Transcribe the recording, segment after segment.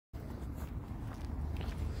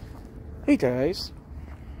Hey guys.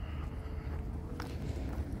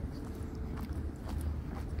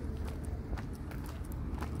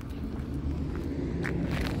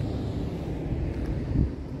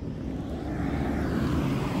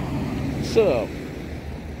 So,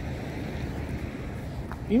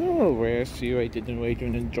 you know last year I did the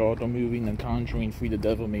Adrian and Jordan movie and The Conjuring 3 The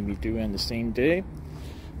Devil Made Me Do It on the same day?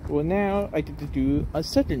 Well, now I get to do a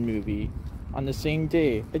second movie on the same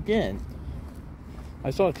day again. I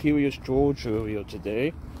saw Curious George earlier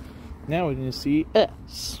today. Now we're going to see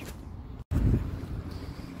S.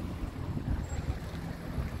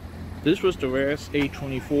 This was the last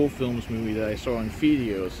A24 Films movie that I saw in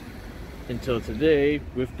theaters until today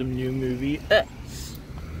with the new movie S.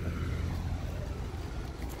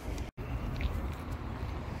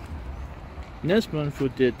 Next month we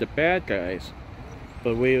did The Bad Guys,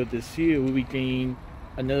 but later this year we'll be getting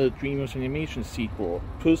another DreamWorks animation sequel,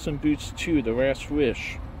 Puss in Boots 2: The Last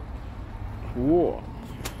Wish. Cool.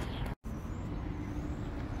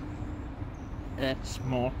 X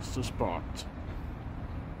marks the spot.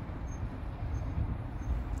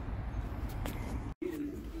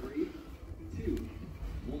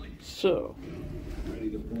 So,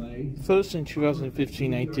 first in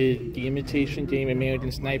 2015 I did The Imitation Game and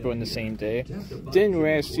American Sniper on the same day. Then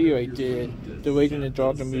last year I did The Adrian and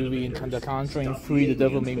Jordan movie and The Conjuring 3 The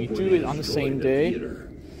Devil Made Me Do It on the same day.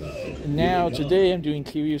 And now today I'm doing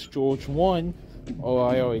Curious George 1. Oh,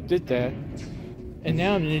 I already did that. And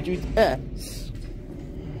now I'm going to do S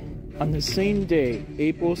on the same day,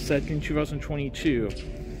 April 2nd, 2022.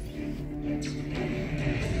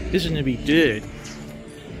 This is going to be good.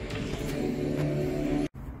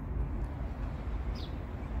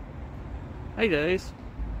 Hi guys.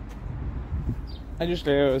 I just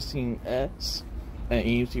seen S at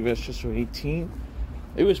AMC Register 18.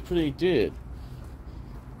 It was pretty good.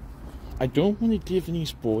 I don't want to give any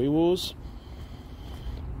spoilers,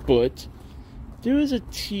 but there is a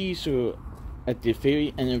teaser at the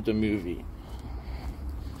very end of the movie.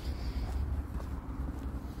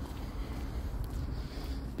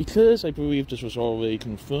 Because I believe this was already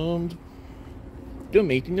confirmed, they're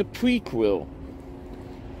making a prequel.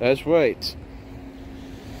 That's right.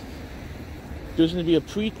 There's going to be a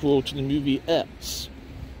prequel to the movie X.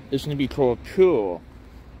 It's going to be called Pure.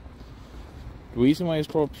 The reason why it's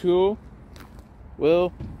called Pure?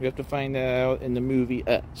 Well, we have to find that out in the movie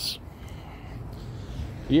X.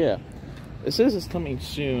 Yeah. It says it's coming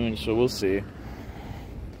soon, so we'll see.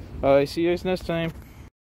 Alright, see you guys next time.